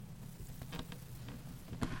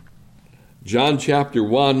John chapter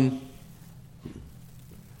 1,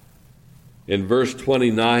 in verse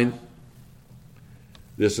 29,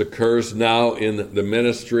 this occurs now in the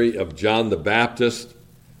ministry of John the Baptist.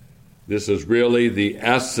 This is really the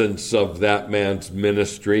essence of that man's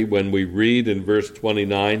ministry when we read in verse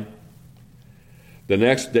 29. The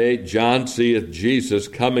next day John seeth Jesus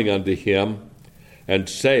coming unto him, and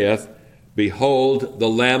saith, Behold, the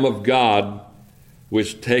Lamb of God,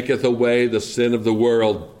 which taketh away the sin of the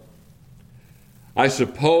world. I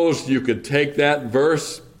suppose you could take that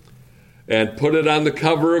verse and put it on the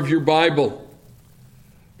cover of your Bible,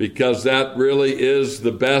 because that really is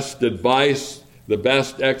the best advice, the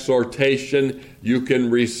best exhortation you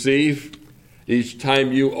can receive each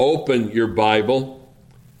time you open your Bible,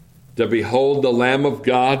 to behold the Lamb of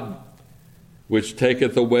God, which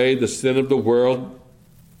taketh away the sin of the world.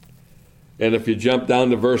 And if you jump down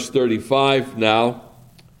to verse 35 now,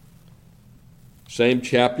 same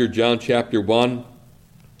chapter, John chapter 1.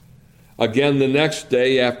 Again the next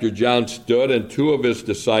day after John stood, and two of his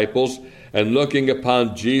disciples, and looking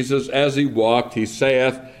upon Jesus as he walked, he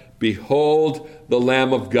saith, Behold the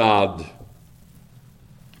Lamb of God.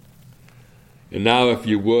 And now if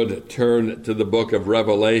you would turn to the book of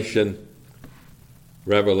Revelation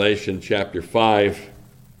chapter 5,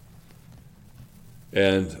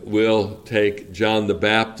 and we'll take John the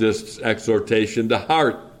Baptist's exhortation to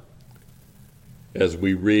heart as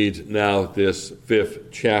we read now this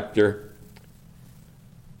 5th chapter.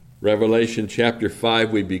 Revelation chapter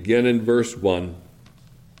 5, we begin in verse 1.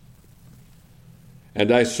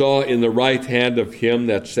 And I saw in the right hand of him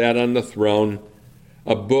that sat on the throne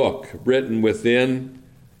a book written within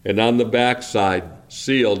and on the backside,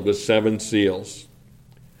 sealed with 7 seals.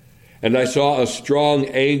 And I saw a strong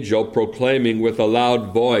angel proclaiming with a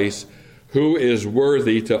loud voice, Who is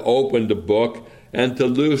worthy to open the book and to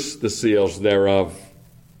loose the seals thereof?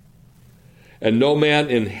 And no man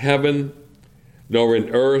in heaven, nor in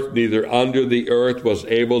earth, neither under the earth, was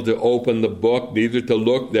able to open the book, neither to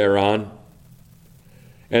look thereon.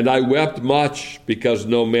 And I wept much, because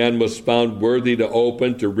no man was found worthy to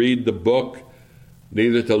open, to read the book,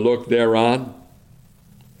 neither to look thereon.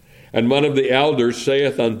 And one of the elders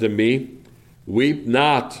saith unto me, Weep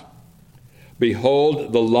not.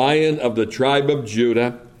 Behold, the Lion of the tribe of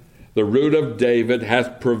Judah, the Root of David,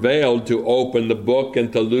 hath prevailed to open the book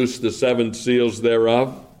and to loose the 7 seals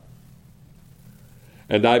thereof.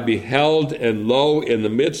 And I beheld, and lo, in the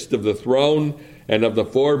midst of the throne and of the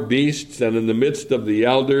 4 beasts, and in the midst of the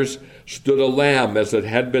elders, stood a lamb as it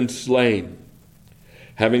had been slain,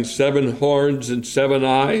 having 7 horns and 7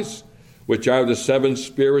 eyes, which are the 7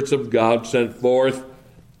 spirits of God sent forth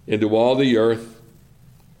into all the earth.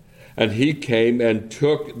 And he came and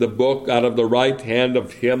took the book out of the right hand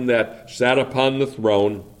of him that sat upon the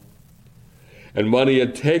throne. And when he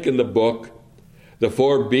had taken the book, the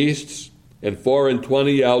 4 beasts and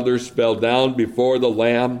 24 elders fell down before the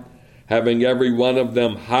Lamb, having every one of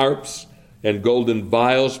them harps and golden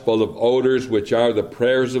vials full of odors, which are the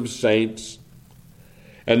prayers of saints.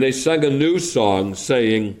 And they sang a new song,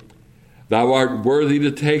 saying, Thou art worthy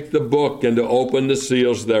to take the book and to open the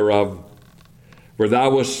seals thereof. For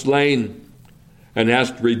thou wast slain, and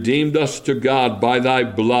hast redeemed us to God by thy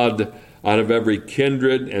blood out of every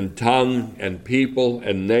kindred and tongue and people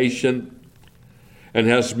and nation, and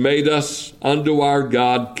hast made us unto our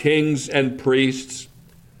God kings and priests,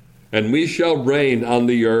 and we shall reign on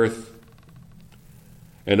the earth.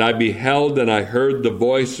 And I beheld, and I heard the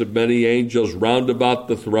voice of many angels round about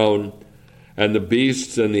the throne, and the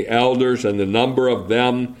beasts and the elders, and the number of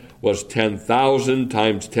them was 10,000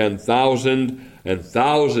 times 10,000, and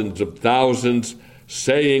thousands of thousands,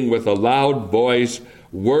 saying with a loud voice,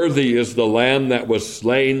 Worthy is the Lamb that was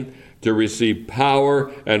slain to receive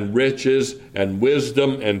power and riches and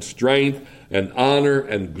wisdom and strength and honor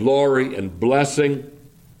and glory and blessing.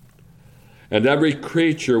 And every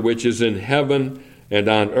creature which is in heaven and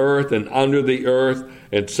on earth and under the earth,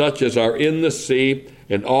 and such as are in the sea,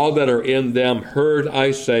 and all that are in them, heard I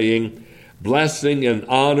saying, Blessing and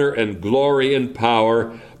honor and glory and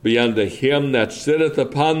power be unto him that sitteth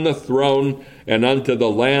upon the throne, and unto the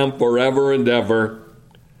Lamb forever and ever.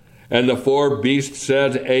 And the 4 beasts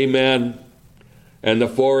said, Amen. And the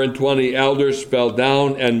 24 elders fell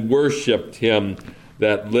down and worshipped him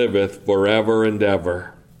that liveth forever and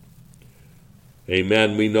ever.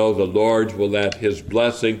 Amen. We know the Lord will add his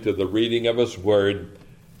blessing to the reading of his word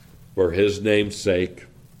for his name's sake.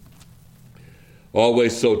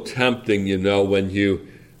 Always so tempting, when you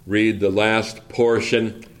read the last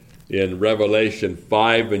portion in Revelation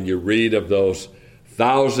 5 and you read of those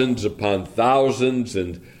thousands upon thousands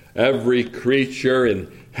and every creature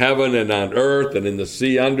in heaven and on earth and in the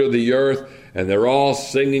sea under the earth, and they're all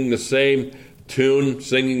singing the same tune,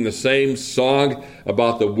 singing the same song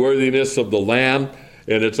about the worthiness of the Lamb.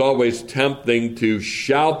 And it's always tempting to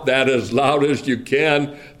shout that as loud as you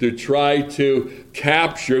can to try to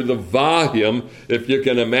capture the volume, if you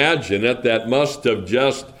can imagine it, that must have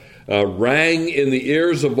just rang in the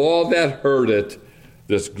ears of all that heard it,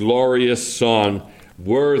 this glorious song,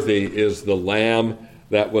 "Worthy is the Lamb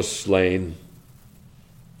that was slain."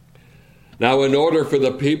 Now, in order for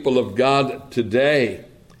the people of God today,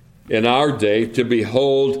 in our day, to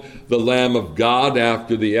behold the Lamb of God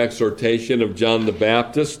after the exhortation of John the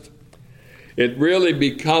Baptist, it really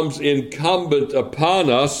becomes incumbent upon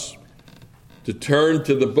us to turn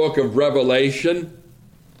to the book of Revelation.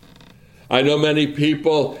 I know many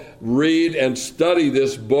people read and study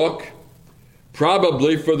this book,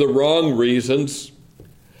 probably for the wrong reasons,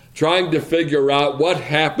 trying to figure out what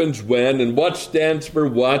happens when and what stands for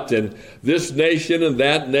what, and this nation and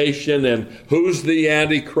that nation, and who's the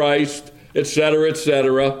Antichrist,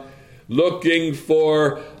 etc., looking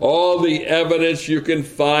for all the evidence you can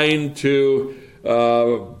find to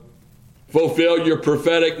fulfill your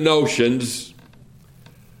prophetic notions.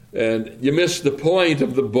 And you miss the point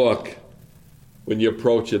of the book when you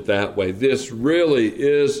approach it that way. This really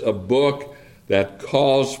is a book that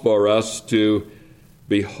calls for us to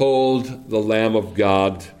behold the Lamb of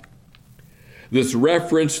God. This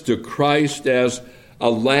reference to Christ as a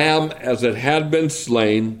lamb as it had been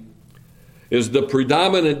slain is the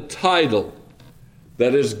predominant title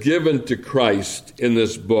that is given to Christ in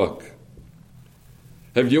this book.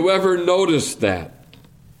 Have you ever noticed that?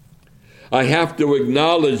 I have to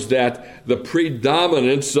acknowledge that the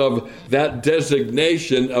predominance of that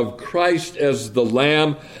designation of Christ as the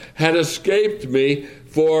Lamb had escaped me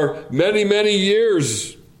for many, many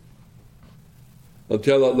years,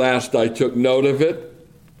 until at last I took note of it.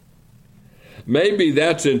 Maybe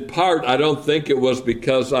that's in part, I don't think it was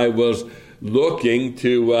because I was looking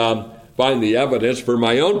to find the evidence for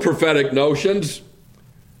my own prophetic notions,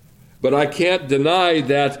 but I can't deny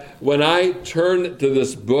that when I turn to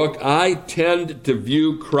this book, I tend to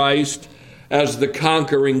view Christ as the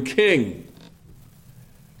conquering king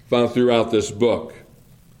found throughout this book.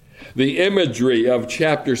 The imagery of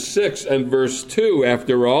chapter 6 and verse 2,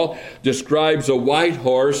 after all, describes a white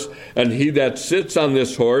horse, and he that sits on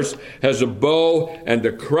this horse has a bow and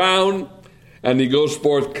a crown, and he goes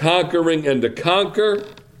forth conquering and to conquer.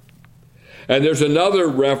 And there's another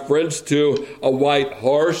reference to a white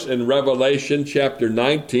horse in Revelation chapter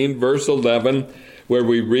 19, verse 11, where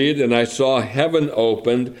we read, "And I saw heaven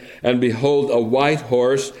opened, and behold, a white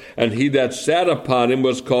horse, and he that sat upon him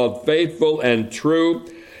was called Faithful and True,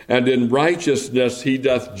 and in righteousness he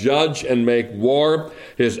doth judge and make war.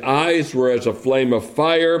 His eyes were as a flame of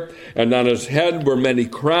fire, and on his head were many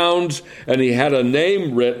crowns, and he had a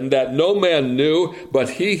name written that no man knew but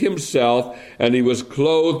he himself, and he was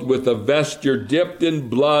clothed with a vesture dipped in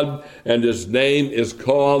blood, and his name is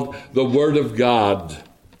called the Word of God."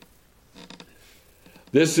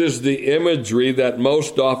 This is the imagery that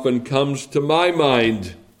most often comes to my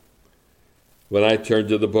mind when I turn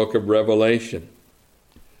to the book of Revelation.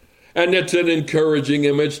 And it's an encouraging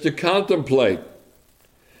image to contemplate.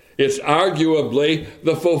 It's arguably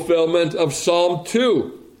the fulfillment of Psalm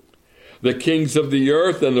 2. The kings of the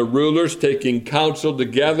earth and the rulers taking counsel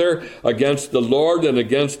together against the Lord and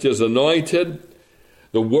against his anointed.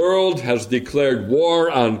 The world has declared war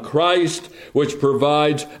on Christ, which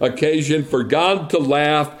provides occasion for God to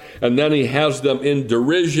laugh, and then he has them in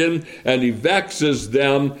derision, and he vexes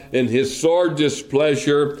them in his sore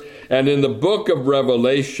displeasure. And in the book of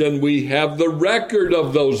Revelation, we have the record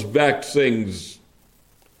of those vexings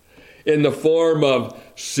in the form of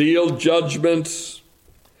sealed judgments,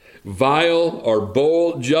 vial or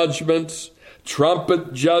bowl judgments,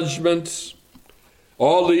 trumpet judgments,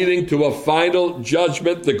 all leading to a final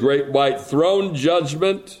judgment, the great white throne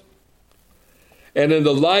judgment. And in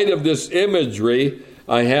the light of this imagery,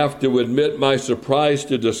 I have to admit my surprise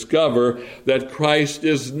to discover that Christ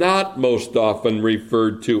is not most often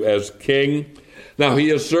referred to as king. Now, he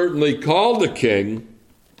is certainly called a king.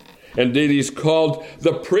 Indeed, he's called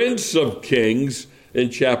the Prince of Kings in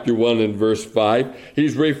chapter 1 and verse 5.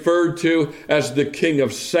 He's referred to as the King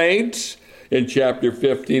of Saints in chapter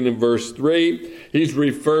 15 and verse 3. He's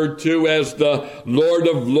referred to as the Lord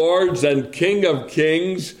of Lords and King of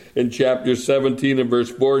Kings in chapter 17 and verse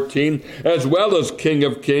 14, as well as King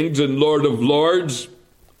of Kings and Lord of Lords,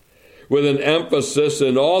 with an emphasis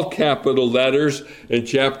in all capital letters in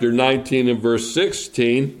chapter 19 and verse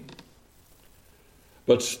 16.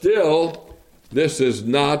 But still, this is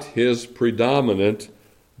not his predominant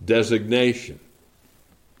designation.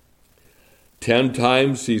 10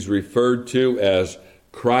 times he's referred to as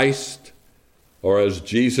Christ or as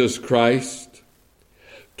Jesus Christ.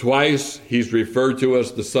 Twice he's referred to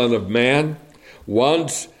as the Son of Man.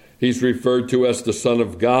 Once he's referred to as the Son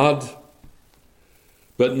of God.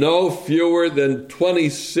 But no fewer than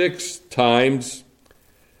 26 times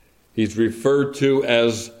he's referred to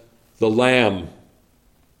as the Lamb.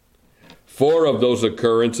 4 of those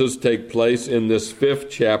occurrences take place in this 5th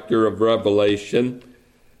chapter of Revelation,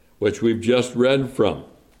 which we've just read from.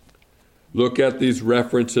 Look at these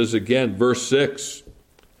references again. Verse 6,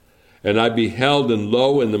 "And I beheld, and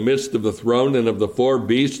lo, in the midst of the throne and of the 4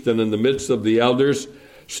 beasts, and in the midst of the elders,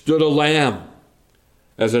 stood a lamb,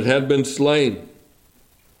 as it had been slain."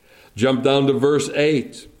 Jump down to verse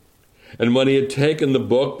 8. "And when he had taken the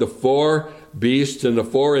book, the 4 beasts and the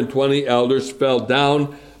 24 elders fell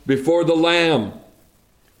down before the Lamb,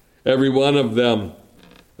 every one of them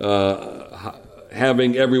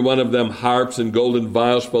having every one of them harps and golden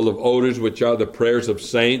vials full of odors, which are the prayers of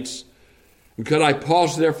saints." And could I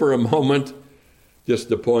pause there for a moment just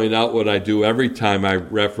to point out what I do every time I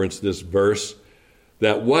reference this verse,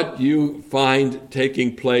 that what you find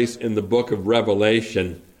taking place in the book of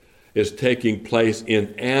Revelation is taking place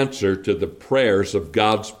in answer to the prayers of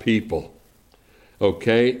God's people.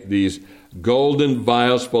 Okay? These golden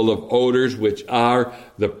vials full of odors, which are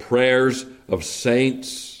the prayers of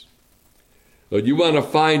saints. So you want to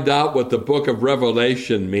find out what the book of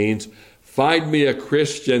Revelation means, find me a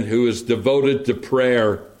Christian who is devoted to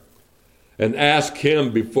prayer and ask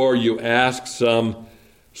him before you ask some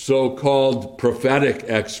so-called prophetic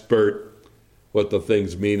expert what the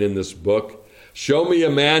things mean in this book. Show me a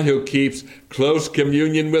man who keeps close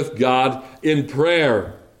communion with God in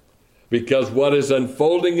prayer, because what is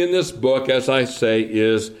unfolding in this book, as I say,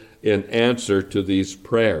 is in answer to these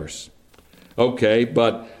prayers. Okay,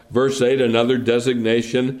 but verse 8, another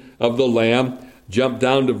designation of the Lamb. Jump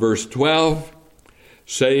down to verse 12,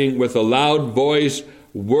 saying with a loud voice,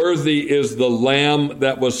 "Worthy is the Lamb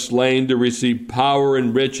that was slain to receive power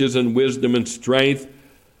and riches and wisdom and strength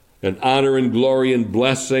and honor and glory and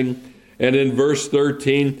blessing." And in verse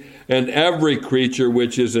 13, "And every creature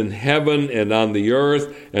which is in heaven and on the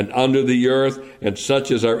earth and under the earth, and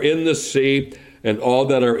such as are in the sea, and all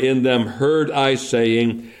that are in them, heard I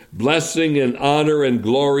saying, Blessing and honor and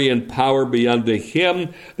glory and power be unto him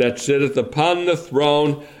that sitteth upon the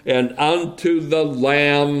throne and unto the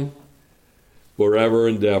Lamb forever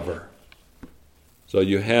and ever." So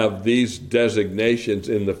you have these designations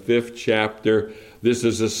in the 5th chapter. This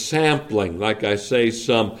is a sampling, like I say,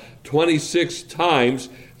 some 26 times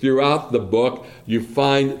throughout the book, you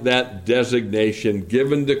find that designation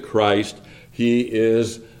given to Christ. He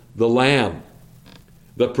is the Lamb,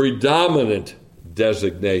 the predominant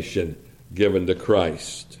designation given to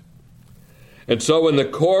Christ. And so in the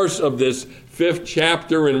course of this 5th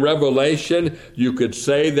chapter in Revelation, you could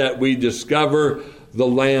say that we discover the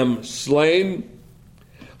Lamb slain,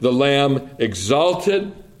 the Lamb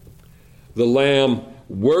exalted, the Lamb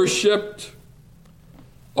worshipped,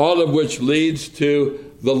 all of which leads to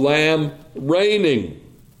the Lamb reigning.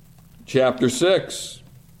 Chapter 6.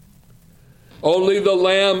 Only the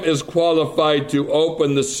Lamb is qualified to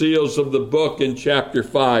open the seals of the book in chapter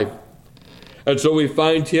 5. And so we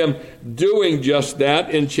find him doing just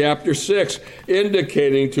that in chapter 6,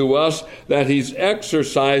 indicating to us that he's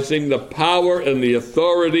exercising the power and the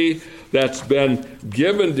authority that's been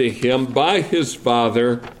given to him by his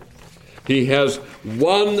Father. He has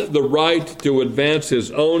won the right to advance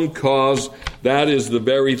his own cause. That is the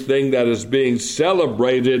very thing that is being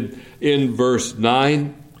celebrated in verse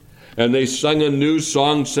 9. And they sung a new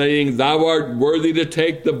song, saying, "Thou art worthy to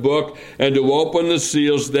take the book and to open the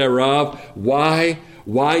seals thereof." Why?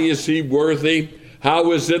 Why is he worthy?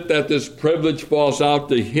 How is it that this privilege falls out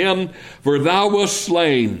to him? "For thou wast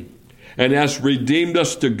slain, and hast redeemed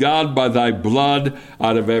us to God by thy blood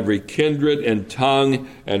out of every kindred and tongue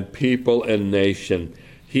and people and nation."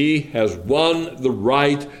 He has won the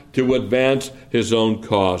right to advance his own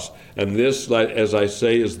cause. And this, as I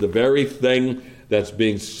say, is the very thing that's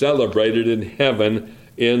being celebrated in heaven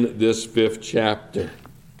in this 5th chapter.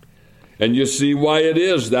 And you see why it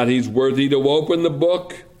is that he's worthy to open the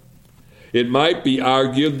book. It might be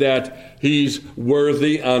argued that he's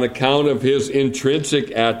worthy on account of his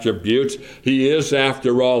intrinsic attributes. He is,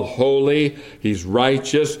 after all, holy. He's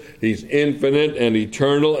righteous. He's infinite and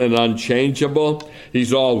eternal and unchangeable.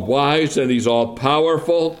 He's all wise and he's all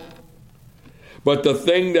powerful. But the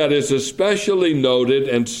thing that is especially noted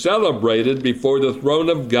and celebrated before the throne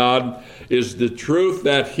of God is the truth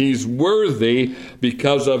that he's worthy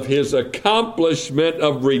because of his accomplishment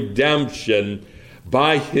of redemption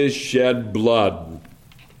by his shed blood.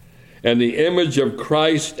 And the image of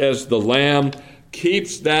Christ as the Lamb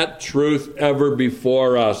keeps that truth ever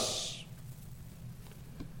before us.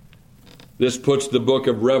 This puts the book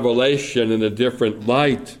of Revelation in a different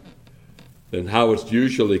light than how it's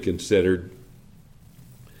usually considered.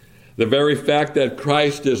 The very fact that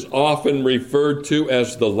Christ is often referred to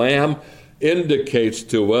as the Lamb indicates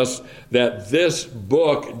to us that this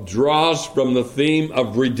book draws from the theme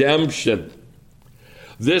of redemption.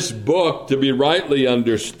 This book, to be rightly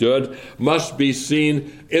understood, must be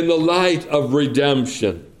seen in the light of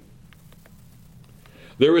redemption.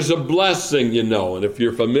 There is a blessing, and if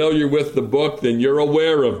you're familiar with the book, then you're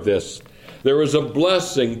aware of this. There is a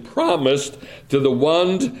blessing promised to the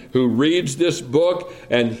one who reads this book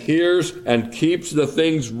and hears and keeps the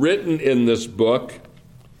things written in this book.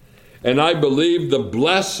 And I believe the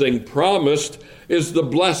blessing promised is the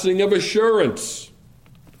blessing of assurance.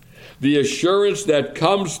 The assurance that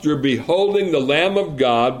comes through beholding the Lamb of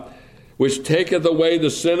God, which taketh away the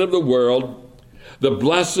sin of the world, the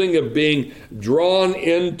blessing of being drawn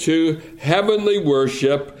into heavenly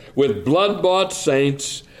worship with blood-bought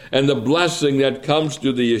saints, and the blessing that comes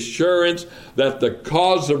through the assurance that the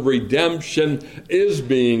cause of redemption is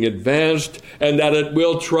being advanced and that it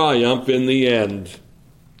will triumph in the end.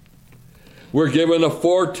 We're given a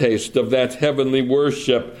foretaste of that heavenly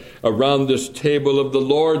worship around this table of the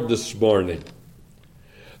Lord this morning.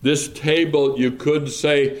 This table, you could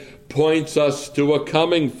say, points us to a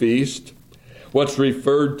coming feast, what's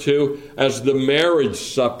referred to as the marriage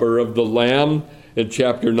supper of the Lamb in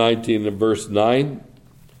chapter 19 and verse 9.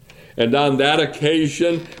 And on that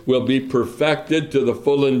occasion will be perfected to the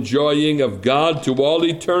full enjoying of God to all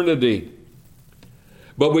eternity.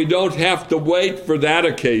 But we don't have to wait for that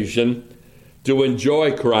occasion to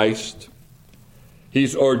enjoy Christ.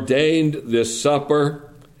 He's ordained this supper,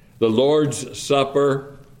 the Lord's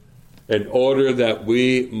Supper, in order that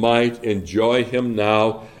we might enjoy him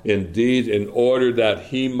now, indeed, in order that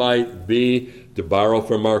he might be, to borrow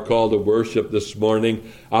from our call to worship this morning,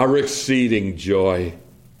 our exceeding joy.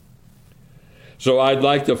 So I'd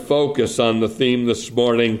like to focus on the theme this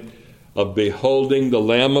morning of beholding the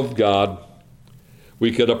Lamb of God.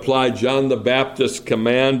 We could apply John the Baptist's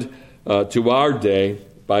command to our day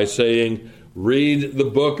by saying, read the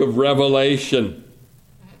book of Revelation.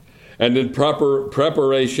 And in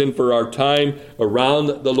preparation for our time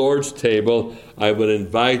around the Lord's table, I would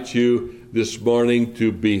invite you this morning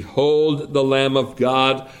to behold the Lamb of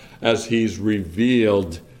God as he's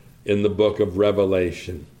revealed in the book of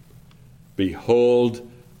Revelation. Behold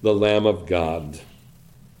the Lamb of God.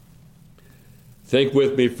 Think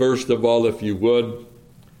with me, first of all, if you would,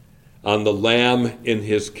 on the Lamb in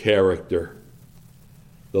his character.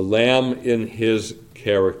 The Lamb in his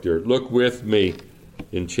character. Look with me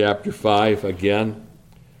in chapter 5 again,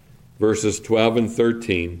 verses 12 and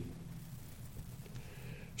 13.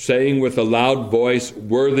 Saying with a loud voice,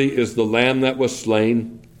 worthy is the Lamb that was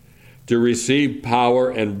slain, to receive power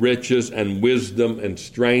and riches and wisdom and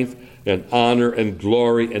strength and honor and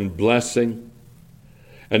glory and blessing.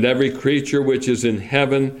 And every creature which is in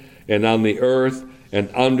heaven and on the earth and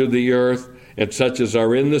under the earth, and such as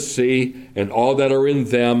are in the sea, and all that are in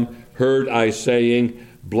them, heard I saying,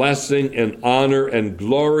 blessing and honor and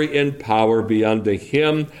glory and power be unto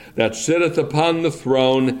him that sitteth upon the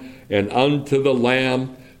throne, and unto the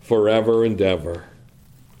Lamb forever and ever.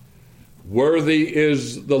 Worthy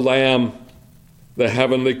is the Lamb, the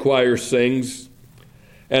heavenly choir sings,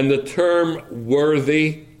 and the term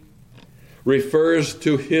worthy refers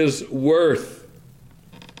to his worth,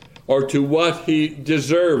 or to what he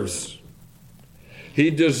deserves. He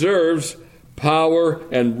deserves power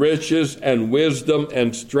and riches and wisdom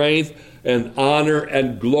and strength and honor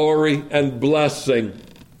and glory and blessing.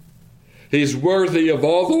 He's worthy of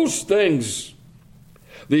all those things.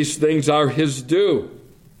 These things are his due.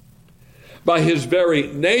 By his very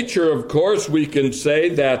nature, of course, we can say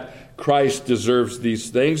that Christ deserves these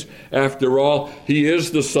things. After all, he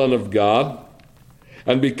is the Son of God.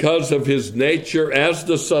 And because of his nature as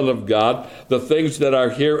the Son of God, the things that are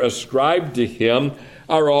here ascribed to him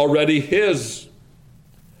are already his.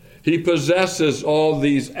 He possesses all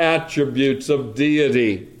these attributes of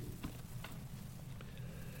deity.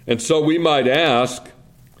 And so we might ask,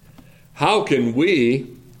 how can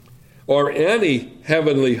we, or any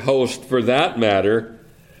heavenly host for that matter,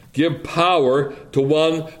 give power to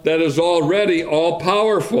one that is already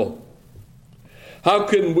all-powerful? How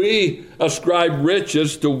can we ascribe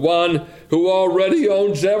riches to one who already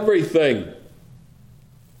owns everything?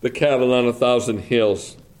 The cattle on 1,000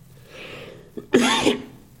 hills.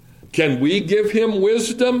 Can we give him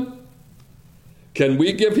wisdom? Can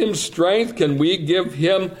we give him strength? Can we give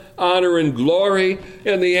him honor and glory?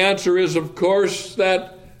 And the answer is, of course,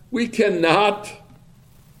 that we cannot.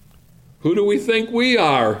 Who do we think we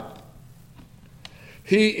are?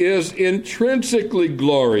 He is intrinsically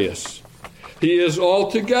glorious. He is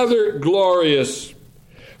altogether glorious.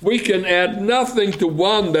 We can add nothing to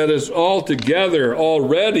one that is altogether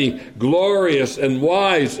already glorious and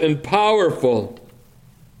wise and powerful.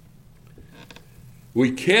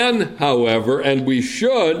 We can, however, and we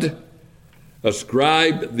should,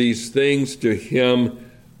 ascribe these things to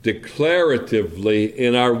him declaratively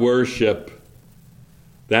in our worship.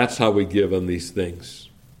 That's how we give him these things.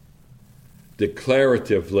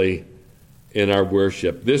 Declaratively in our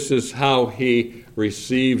worship. This is how he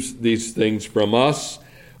receives these things from us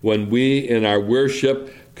when we in our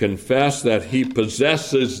worship confess that he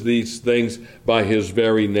possesses these things by his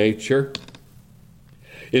very nature.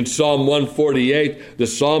 In Psalm 148, the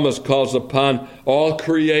psalmist calls upon all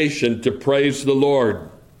creation to praise the Lord.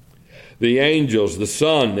 The angels, the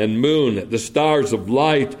sun and moon, the stars of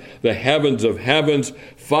light, the heavens of heavens,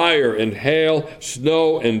 fire and hail,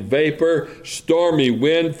 snow and vapor, stormy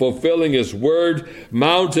wind fulfilling his word,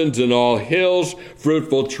 mountains and all hills,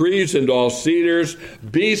 fruitful trees and all cedars,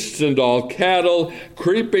 beasts and all cattle,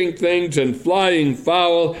 creeping things and flying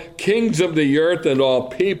fowl, kings of the earth and all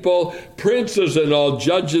people, princes and all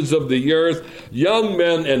judges of the earth, young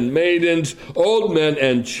men and maidens, old men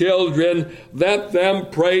and children, let them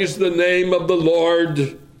praise the name of the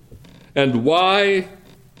Lord. And why?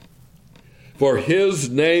 For his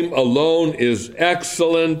name alone is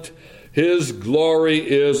excellent. His glory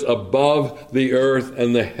is above the earth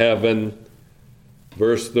and the heaven.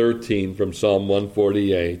 Verse 13 from Psalm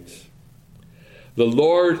 148. The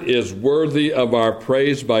Lord is worthy of our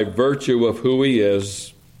praise by virtue of who he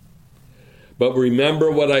is. But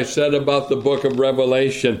remember what I said about the book of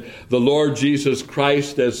Revelation. The Lord Jesus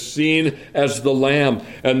Christ is seen as the Lamb.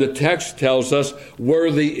 And the text tells us,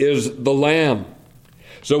 worthy is the Lamb.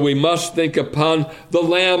 So we must think upon the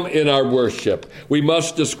Lamb in our worship. We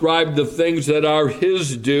must describe the things that are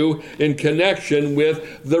his due in connection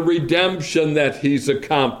with the redemption that he's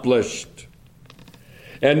accomplished.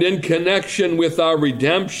 And in connection with our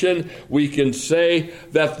redemption, we can say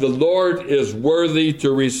that the Lord is worthy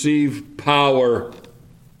to receive power.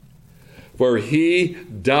 For he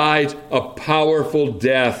died a powerful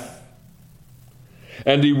death.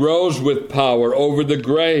 And he rose with power over the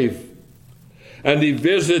grave. And he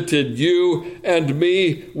visited you and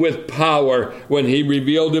me with power when he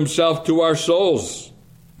revealed himself to our souls.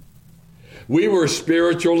 We were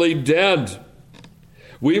spiritually dead.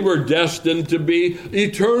 We were destined to be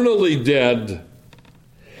eternally dead.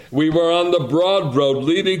 We were on the broad road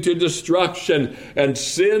leading to destruction, and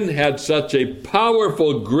sin had such a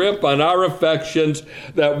powerful grip on our affections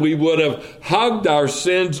that we would have hugged our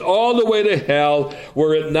sins all the way to hell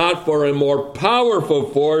were it not for a more powerful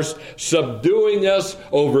force subduing us,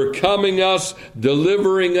 overcoming us,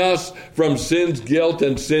 delivering us from sin's guilt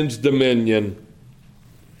and sin's dominion.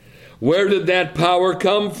 Where did that power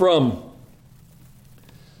come from?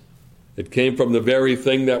 It came from the very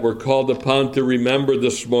thing that we're called upon to remember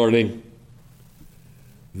this morning.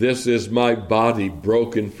 This is my body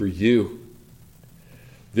broken for you.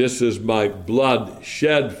 This is my blood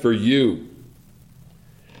shed for you.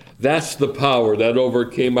 That's the power that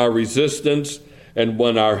overcame our resistance and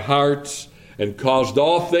won our hearts and caused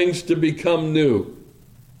all things to become new.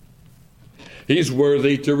 He's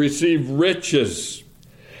worthy to receive riches.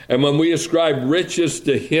 And when we ascribe riches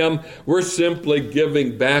to him, we're simply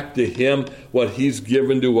giving back to him what he's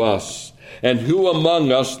given to us. And who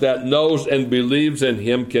among us that knows and believes in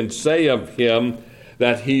him can say of him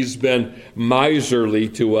that he's been miserly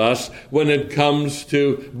to us when it comes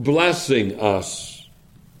to blessing us?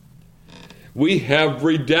 We have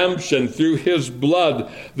redemption through his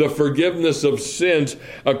blood, the forgiveness of sins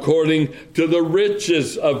according to the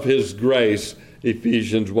riches of his grace,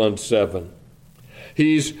 Ephesians 1:7.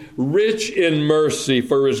 He's rich in mercy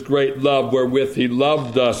for his great love wherewith he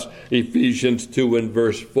loved us, Ephesians 2 and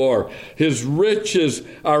verse 4. His riches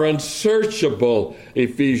are unsearchable,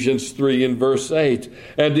 Ephesians 3 and verse 8.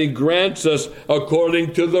 And he grants us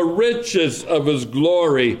according to the riches of his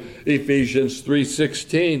glory, Ephesians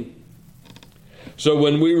 3:16. So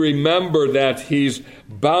when we remember that he's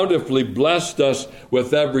bountifully blessed us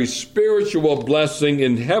with every spiritual blessing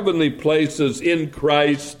in heavenly places in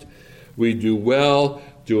Christ, we do well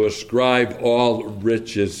to ascribe all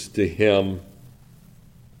riches to him.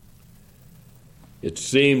 It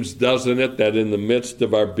seems, doesn't it, that in the midst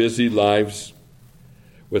of our busy lives,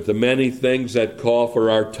 with the many things that call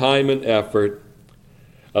for our time and effort,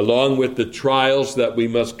 along with the trials that we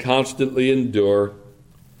must constantly endure,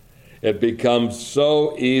 it becomes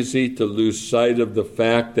so easy to lose sight of the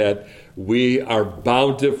fact that we are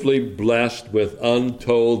bountifully blessed with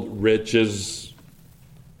untold riches.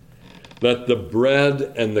 Let the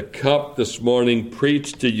bread and the cup this morning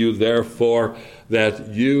preach to you, therefore, that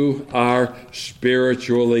you are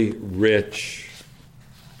spiritually rich.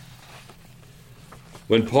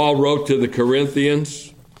 When Paul wrote to the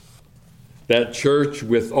Corinthians, that church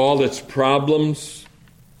with all its problems,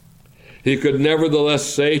 he could nevertheless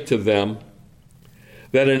say to them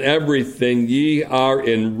that in everything ye are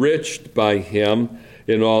enriched by him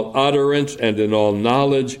in all utterance and in all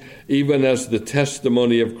knowledge, even as the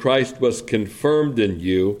testimony of Christ was confirmed in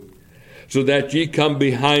you, so that ye come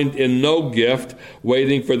behind in no gift,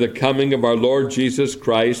 waiting for the coming of our Lord Jesus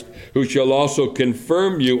Christ, who shall also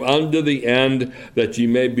confirm you unto the end, that ye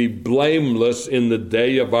may be blameless in the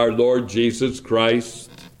day of our Lord Jesus Christ.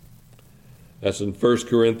 That's in 1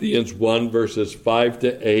 Corinthians 1, verses 5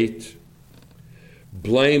 to 8.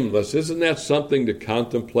 Blameless. Isn't that something to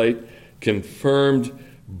contemplate? Confirmed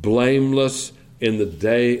blameless in the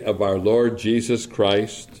day of our Lord Jesus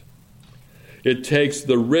Christ. It takes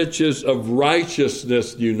the riches of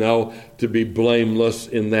righteousness, to be blameless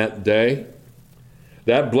in that day.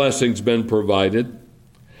 That blessing's been provided.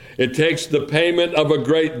 It takes the payment of a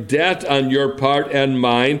great debt on your part and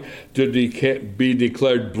mine to be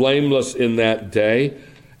declared blameless in that day,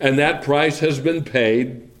 and that price has been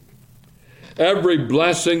paid. Every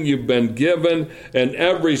blessing you've been given and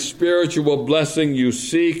every spiritual blessing you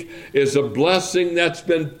seek is a blessing that's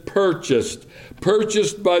been purchased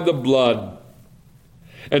by the blood.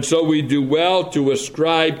 And so we do well to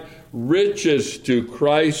ascribe riches to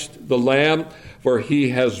Christ the Lamb, for he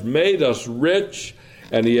has made us rich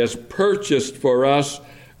and he has purchased for us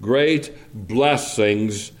great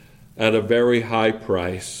blessings at a very high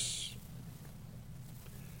price.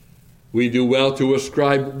 We do well to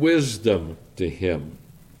ascribe wisdom to him.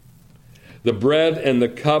 The bread and the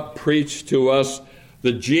cup preach to us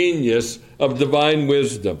the genius of divine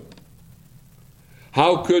wisdom.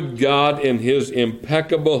 How could God, in his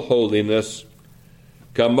impeccable holiness,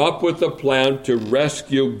 come up with a plan to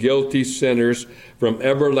rescue guilty sinners from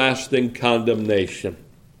everlasting condemnation?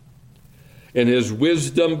 In his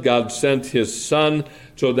wisdom, God sent his Son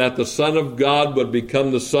so that the Son of God would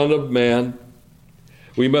become the Son of Man.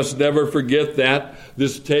 We must never forget that.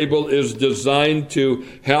 This table is designed to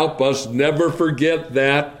help us never forget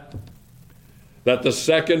that the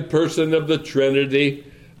second person of the Trinity,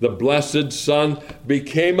 the blessed Son,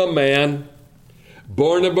 became a man,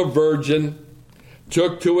 born of a virgin,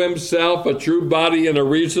 took to himself a true body and a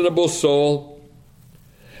reasonable soul,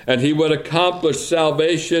 and he would accomplish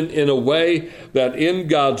salvation in a way that in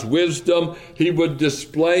God's wisdom he would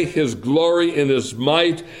display his glory and his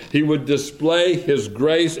might. He would display his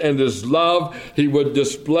grace and his love. He would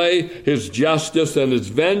display his justice and his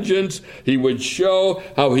vengeance. He would show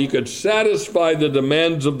how he could satisfy the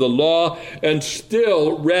demands of the law and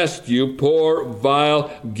still rescue poor, vile,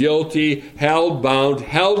 guilty, hell-bound,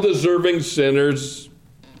 hell-deserving sinners.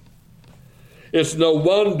 It's no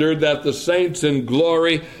wonder that the saints in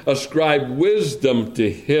glory ascribe wisdom to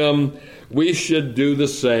him. We should do the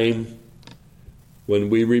same when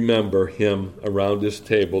we remember him around his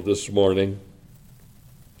table this morning.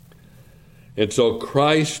 And so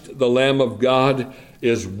Christ, the Lamb of God,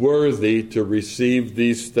 is worthy to receive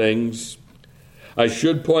these things. I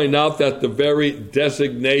should point out that the very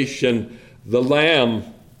designation, the Lamb,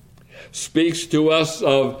 speaks to us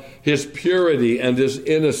of his purity and his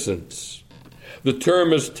innocence. The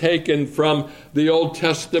term is taken from the Old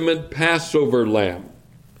Testament Passover lamb.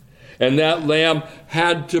 And that lamb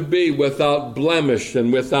had to be without blemish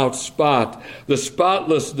and without spot. The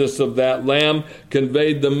spotlessness of that lamb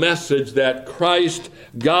conveyed the message that Christ,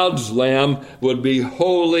 God's lamb, would be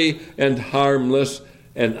holy and harmless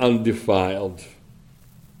and undefiled.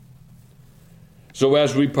 So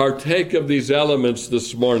as we partake of these elements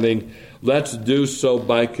this morning, let's do so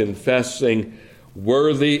by confessing,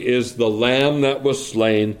 worthy is the Lamb that was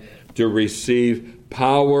slain to receive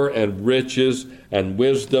power and riches and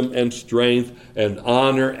wisdom and strength and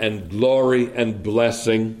honor and glory and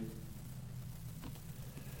blessing.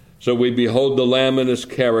 So we behold the Lamb in his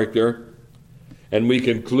character, and we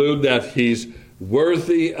conclude that he's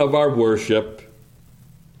worthy of our worship.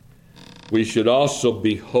 We should also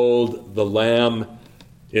behold the Lamb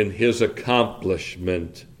in his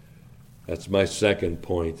accomplishment. That's my second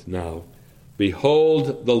point now.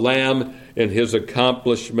 Behold the Lamb in his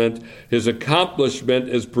accomplishment. His accomplishment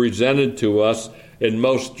is presented to us in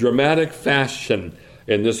most dramatic fashion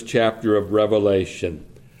in this chapter of Revelation.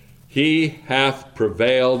 He hath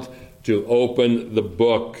prevailed to open the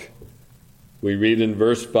book. We read in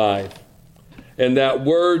verse 5. And that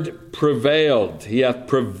word prevailed. He hath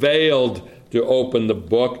prevailed to open the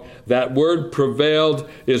book. That word prevailed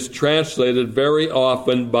is translated very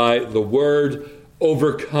often by the word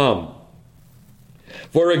overcome.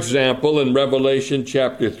 For example, in Revelation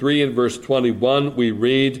chapter 3 and verse 21, we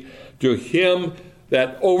read, to him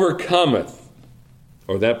that overcometh,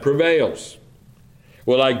 or that prevails,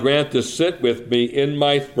 will I grant to sit with me in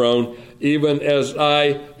my throne, even as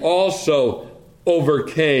I also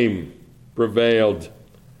overcame, prevailed,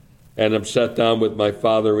 and am set down with my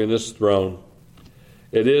Father in his throne.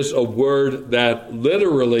 It is a word that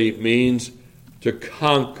literally means to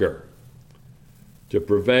conquer, to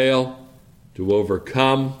prevail, to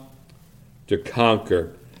overcome, to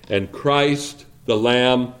conquer. And Christ, the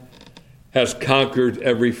Lamb, has conquered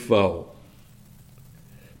every foe,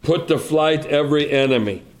 put to flight every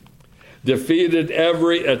enemy, defeated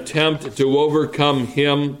every attempt to overcome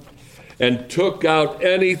him, and took out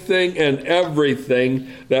anything and everything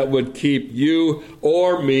that would keep you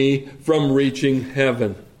or me from reaching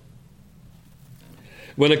heaven.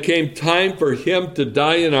 When it came time for him to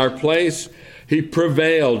die in our place, he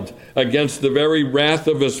prevailed against the very wrath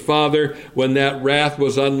of his Father when that wrath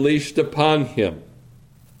was unleashed upon him.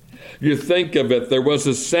 You think of it, there was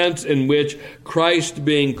a sense in which Christ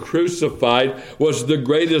being crucified was the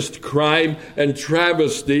greatest crime and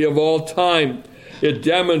travesty of all time. It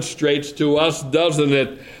demonstrates to us, doesn't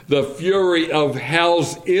it, the fury of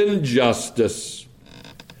hell's injustice.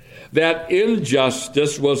 That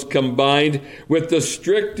injustice was combined with the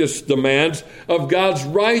strictest demands of God's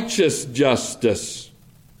righteous justice.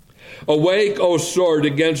 Awake, O sword,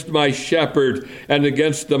 against my shepherd, and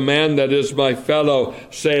against the man that is my fellow,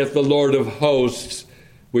 saith the Lord of hosts.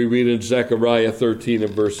 We read in Zechariah 13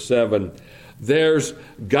 and verse 7. There's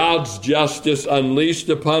God's justice unleashed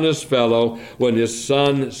upon his fellow when his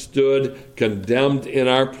Son stood condemned in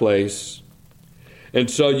our place. And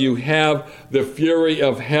so you have the fury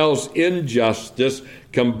of hell's injustice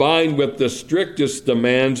combined with the strictest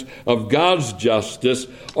demands of God's justice,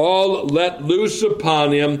 all let loose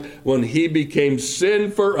upon him when he became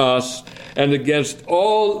sin for us, and against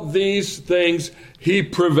all these things he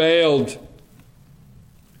prevailed.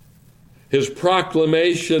 His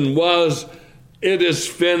proclamation was, "It is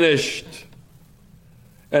finished."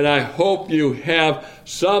 And I hope you have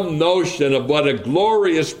some notion of what a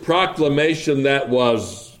glorious proclamation that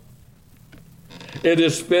was. It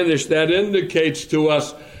is finished. That indicates to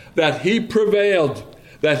us that he prevailed,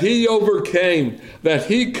 that he overcame, that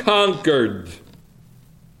he conquered.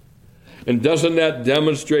 And doesn't that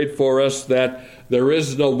demonstrate for us that there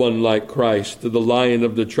is no one like Christ, the Lion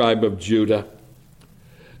of the tribe of Judah?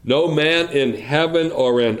 No man in heaven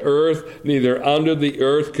or in earth, neither under the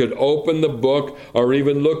earth, could open the book or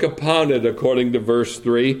even look upon it, according to verse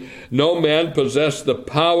 3. No man possessed the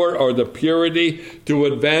power or the purity to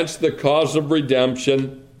advance the cause of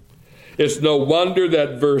redemption. It's no wonder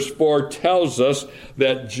that verse 4 tells us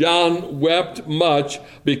that John wept much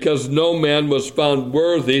because no man was found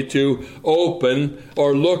worthy to open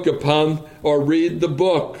or look upon or read the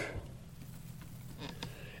book.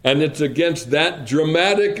 And it's against that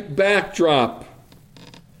dramatic backdrop,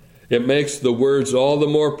 it makes the words all the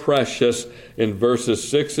more precious in verses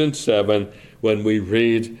 6 and 7 when we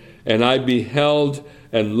read, "And I beheld,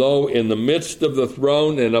 and lo, in the midst of the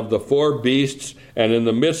throne and of the four beasts, and in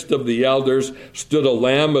the midst of the elders, stood a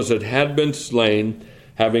lamb as it had been slain,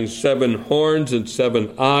 having 7 horns and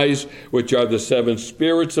 7 eyes, which are the 7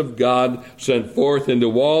 spirits of God sent forth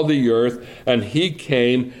into all the earth. And he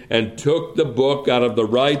came and took the book out of the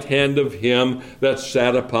right hand of him that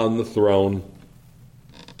sat upon the throne."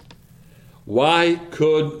 Why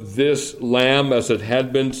could this lamb, as it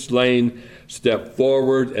had been slain, step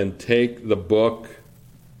forward and take the book?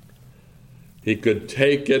 He could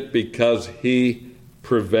take it because he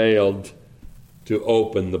prevailed to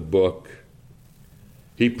open the book.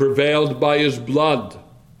 He prevailed by his blood.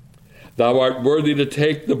 Thou art worthy to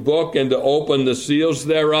take the book and to open the seals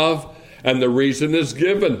thereof, and the reason is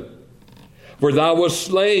given. For thou wast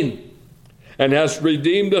slain, and hast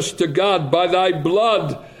redeemed us to God by thy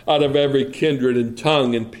blood out of every kindred and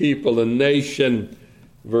tongue and people and nation.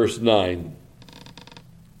 Verse 9.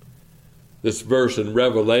 This verse in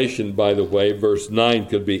Revelation, by the way, verse 9,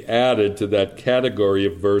 could be added to that category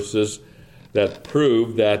of verses that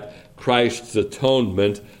prove that Christ's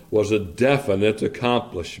atonement was a definite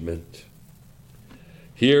accomplishment.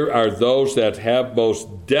 Here are those that have most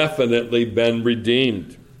definitely been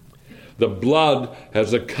redeemed. The blood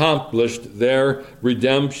has accomplished their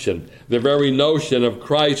redemption. The very notion of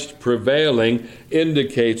Christ prevailing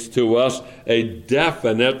indicates to us a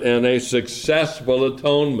definite and a successful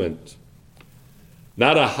atonement,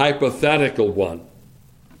 not a hypothetical one.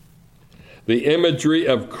 The imagery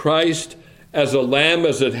of Christ as a lamb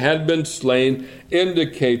as it had been slain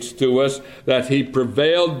indicates to us that he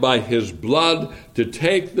prevailed by his blood to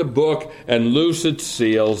take the book and loose its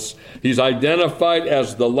seals. He's identified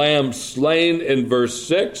as the lamb slain in verse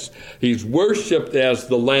 6. He's worshiped as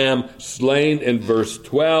the lamb slain in verse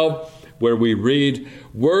 12, where we read,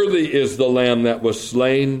 "Worthy is the lamb that was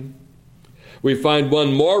slain." We find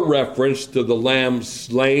one more reference to the lamb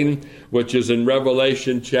slain, which is in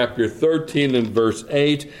Revelation chapter 13 and verse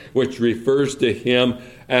 8, which refers to him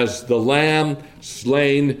as the lamb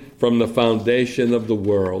slain from the foundation of the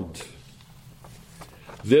world.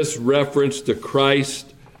 This reference to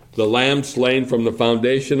Christ, the lamb slain from the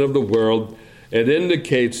foundation of the world, it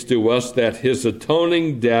indicates to us that his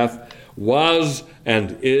atoning death was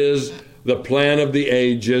and is the plan of the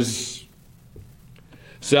ages.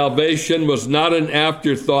 Salvation was not an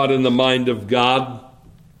afterthought in the mind of God.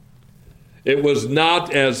 It was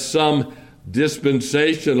not, as some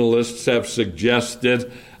dispensationalists have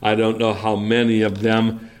suggested. I don't know how many of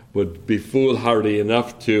them would be foolhardy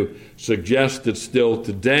enough to suggest it still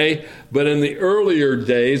today, but in the earlier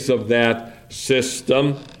days of that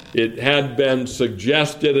system, it had been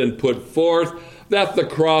suggested and put forth that the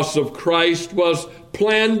cross of Christ was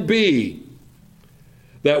plan B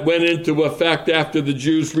that went into effect after the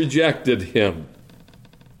Jews rejected him.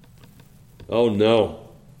 Oh no.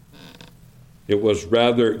 It was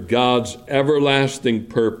rather God's everlasting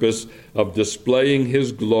purpose of displaying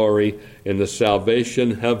his glory in the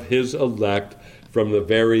salvation of his elect from the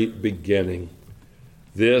very beginning.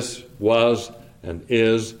 This was and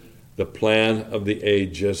is the plan of the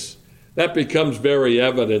ages. That becomes very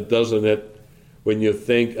evident, doesn't it, when you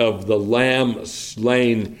think of the lamb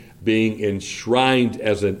slain being enshrined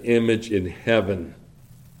as an image in heaven.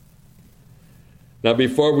 Now,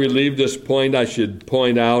 before we leave this point, I should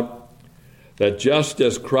point out that just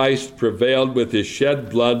as Christ prevailed with his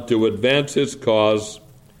shed blood to advance his cause,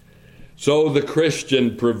 so the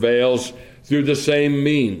Christian prevails through the same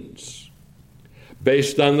means,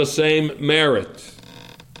 based on the same merit.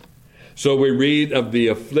 So we read of the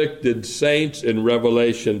afflicted saints in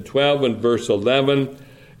Revelation 12 and verse 11.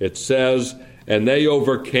 It says, "And they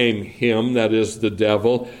overcame him," that is the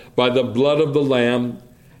devil, "by the blood of the Lamb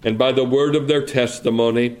and by the word of their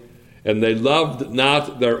testimony, and they loved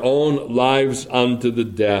not their own lives unto the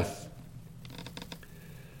death."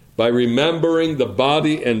 By remembering the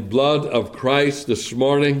body and blood of Christ this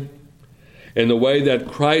morning, in the way that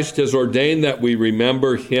Christ has ordained that we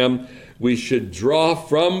remember him, we should draw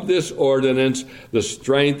from this ordinance the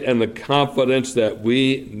strength and the confidence that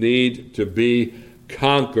we need to be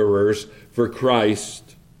conquerors for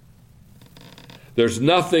Christ. There's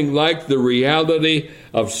nothing like the reality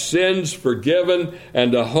of sins forgiven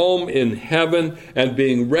and a home in heaven and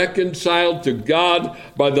being reconciled to God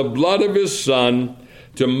by the blood of his Son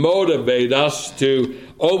to motivate us to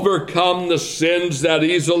overcome the sins that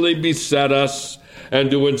easily beset us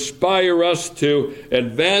and to inspire us to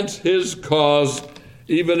advance his cause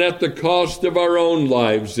even at the cost of our own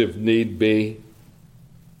lives if need be.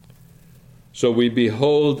 So we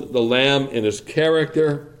behold the Lamb in his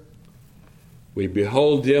character. We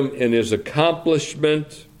behold him in his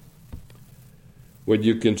accomplishment. When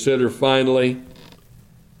you consider finally,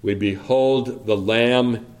 we behold the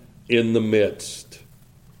Lamb in the midst.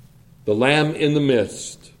 The Lamb in the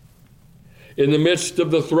midst. In the midst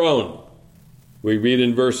of the throne, we read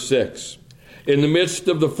in verse 6, "In the midst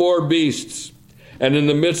of the four beasts and in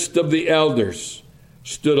the midst of the elders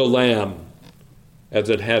stood a lamb as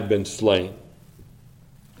it had been slain."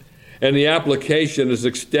 And the application is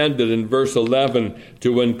extended in verse 11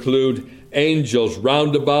 to include angels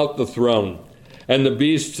round about the throne, and the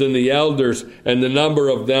beasts and the elders, and the number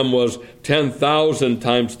of them was 10,000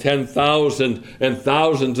 times 10,000 and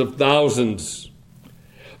thousands of thousands.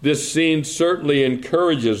 This scene certainly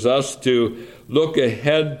encourages us to look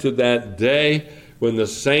ahead to that day when the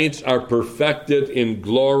saints are perfected in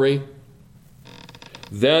glory.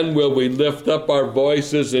 Then will we lift up our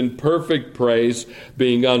voices in perfect praise,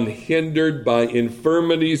 being unhindered by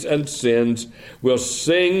infirmities and sins. We'll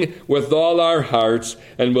sing with all our hearts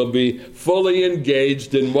and we'll be fully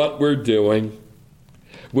engaged in what we're doing.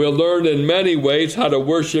 We'll learn in many ways how to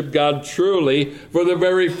worship God truly for the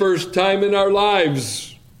very first time in our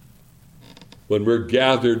lives, when we're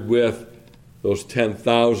gathered with those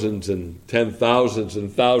 10,000s and 10,000s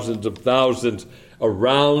and thousands of thousands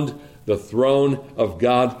around the throne of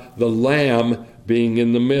God, the Lamb being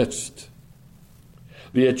in the midst.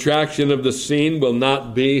 The attraction of the scene will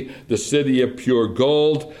not be the city of pure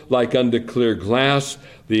gold, like unto clear glass.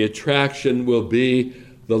 The attraction will be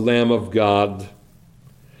the Lamb of God,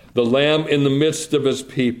 the Lamb in the midst of his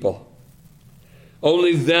people.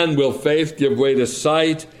 Only then will faith give way to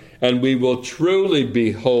sight, and we will truly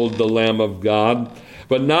behold the Lamb of God.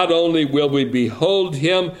 But not only will we behold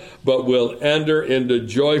him, but will enter into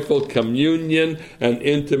joyful communion and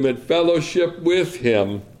intimate fellowship with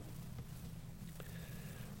him.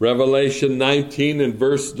 Revelation 19 and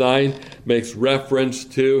verse 9 makes reference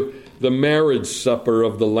to the marriage supper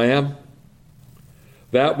of the Lamb.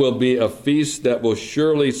 That will be a feast that will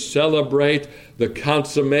surely celebrate the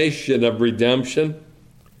consummation of redemption.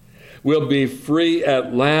 We'll be free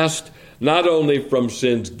at last, not only from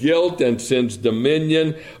sin's guilt and sin's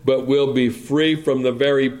dominion, but will be free from the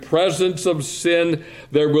very presence of sin.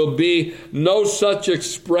 There will be no such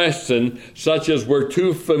expression such as we're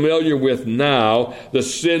too familiar with now, the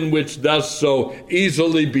sin which does so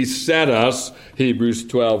easily beset us, Hebrews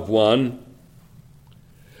 12:1.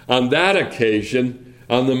 On that occasion,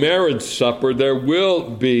 on the marriage supper, there will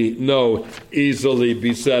be no easily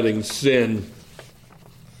besetting sin.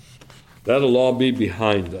 That'll all be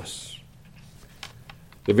behind us.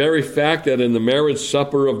 The very fact that in the marriage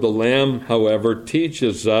supper of the Lamb, however,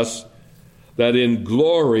 teaches us that in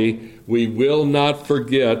glory we will not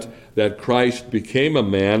forget that Christ became a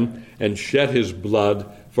man and shed his blood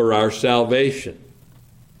for our salvation.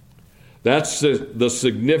 That's the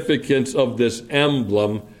significance of this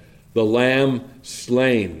emblem, the Lamb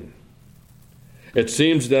slain. It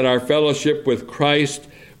seems that our fellowship with Christ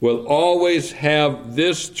will always have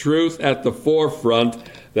this truth at the forefront,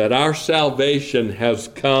 that our salvation has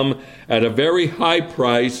come at a very high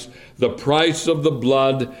price, the price of the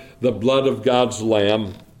blood of God's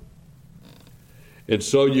Lamb. And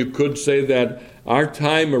so you could say that our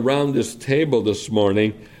time around this table this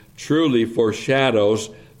morning truly foreshadows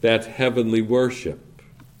that heavenly worship.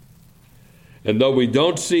 And though we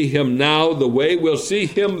don't see him now the way we'll see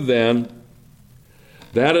him then,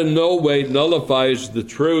 that in no way nullifies the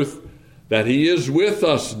truth that he is with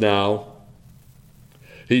us now.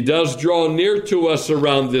 He does draw near to us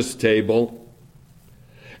around this table.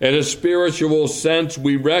 In a spiritual sense,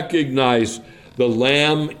 we recognize the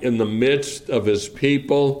Lamb in the midst of his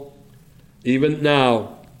people, even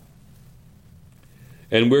now.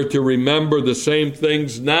 And we're to remember the same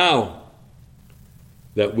things now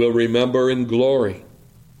that we'll remember in glory.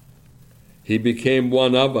 He became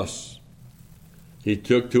one of us. He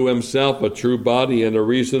took to himself a true body and a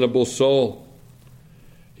reasonable soul.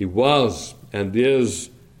 He was and is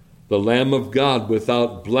the Lamb of God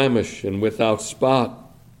without blemish and without spot.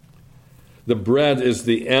 The bread is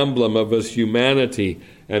the emblem of his humanity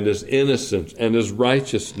and his innocence and his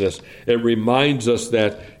righteousness. It reminds us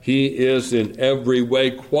that he is in every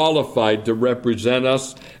way qualified to represent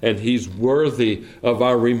us, and he's worthy of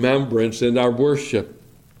our remembrance and our worship.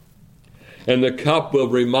 And the cup will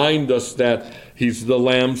remind us that he's the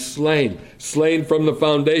Lamb slain from the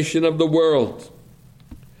foundation of the world.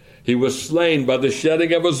 He was slain by the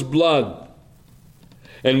shedding of his blood.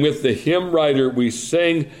 And with the hymn writer we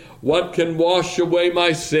sing, "What can wash away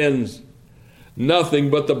my sins? Nothing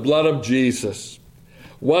but the blood of Jesus.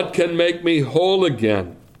 What can make me whole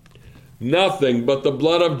again? Nothing but the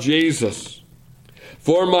blood of Jesus.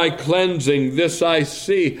 For my cleansing, this I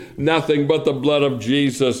see, nothing but the blood of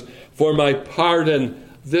Jesus. For my pardon,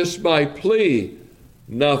 this my plea,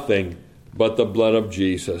 nothing but the blood of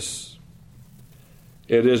Jesus."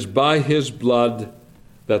 It is by his blood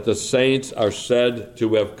that the saints are said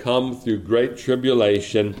to have come through great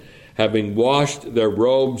tribulation, having washed their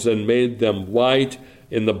robes and made them white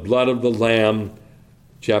in the blood of the Lamb,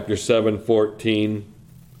 chapter 7:14.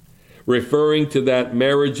 Referring to that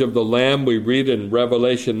marriage of the Lamb, we read in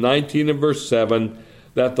Revelation 19 and verse 7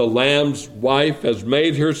 that the Lamb's wife has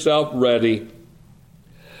made herself ready.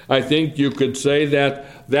 I think you could say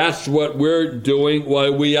that that's what we're doing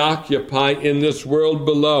while we occupy in this world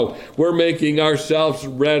below. We're making ourselves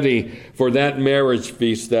ready for that marriage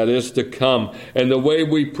feast that is to come. And the way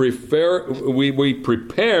we prepare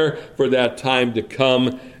for that time to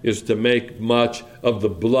come is to make much of the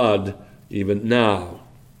blood even now.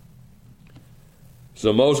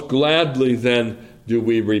 So most gladly then do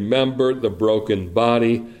we remember the broken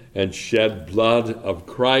body and shed blood of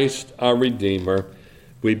Christ our Redeemer.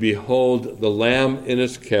 We behold the Lamb in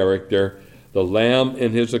his character, the Lamb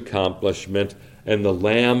in his accomplishment, and the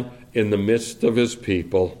Lamb in the midst of his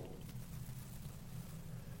people.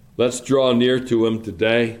 Let's draw near to him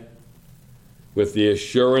today. with the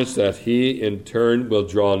assurance that he in turn will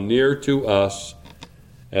draw near to us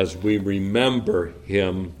as we remember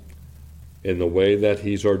him in the way that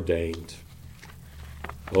he's ordained.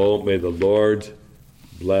 Oh, may the Lord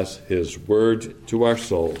bless his word to our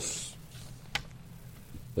souls.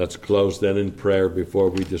 Let's close then in prayer before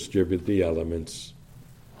we distribute the elements.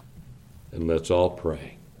 And let's all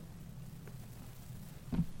pray.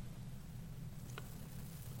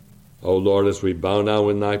 O Lord, as we bow now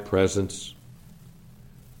in thy presence,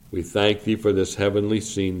 we thank thee for this heavenly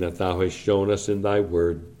scene that thou hast shown us in thy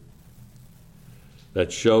word,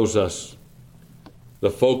 that shows us the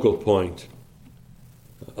focal point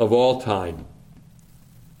of all time,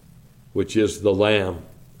 which is the Lamb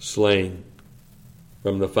slain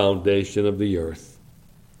from the foundation of the earth.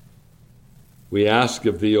 We ask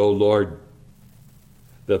of thee, O Lord,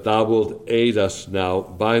 that thou wilt aid us now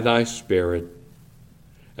by thy Spirit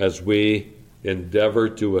as we endeavor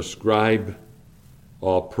to ascribe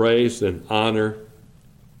all praise and honor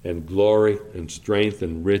and glory and strength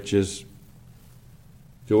and riches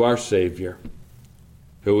to our Savior,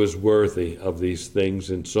 who is worthy of these things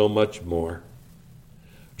and so much more.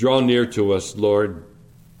 Draw near to us, Lord,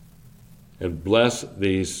 and bless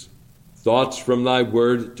these thoughts from thy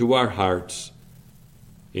word to our hearts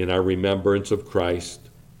in our remembrance of Christ.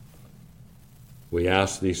 We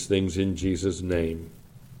ask these things in Jesus' name.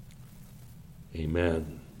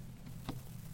 Amen.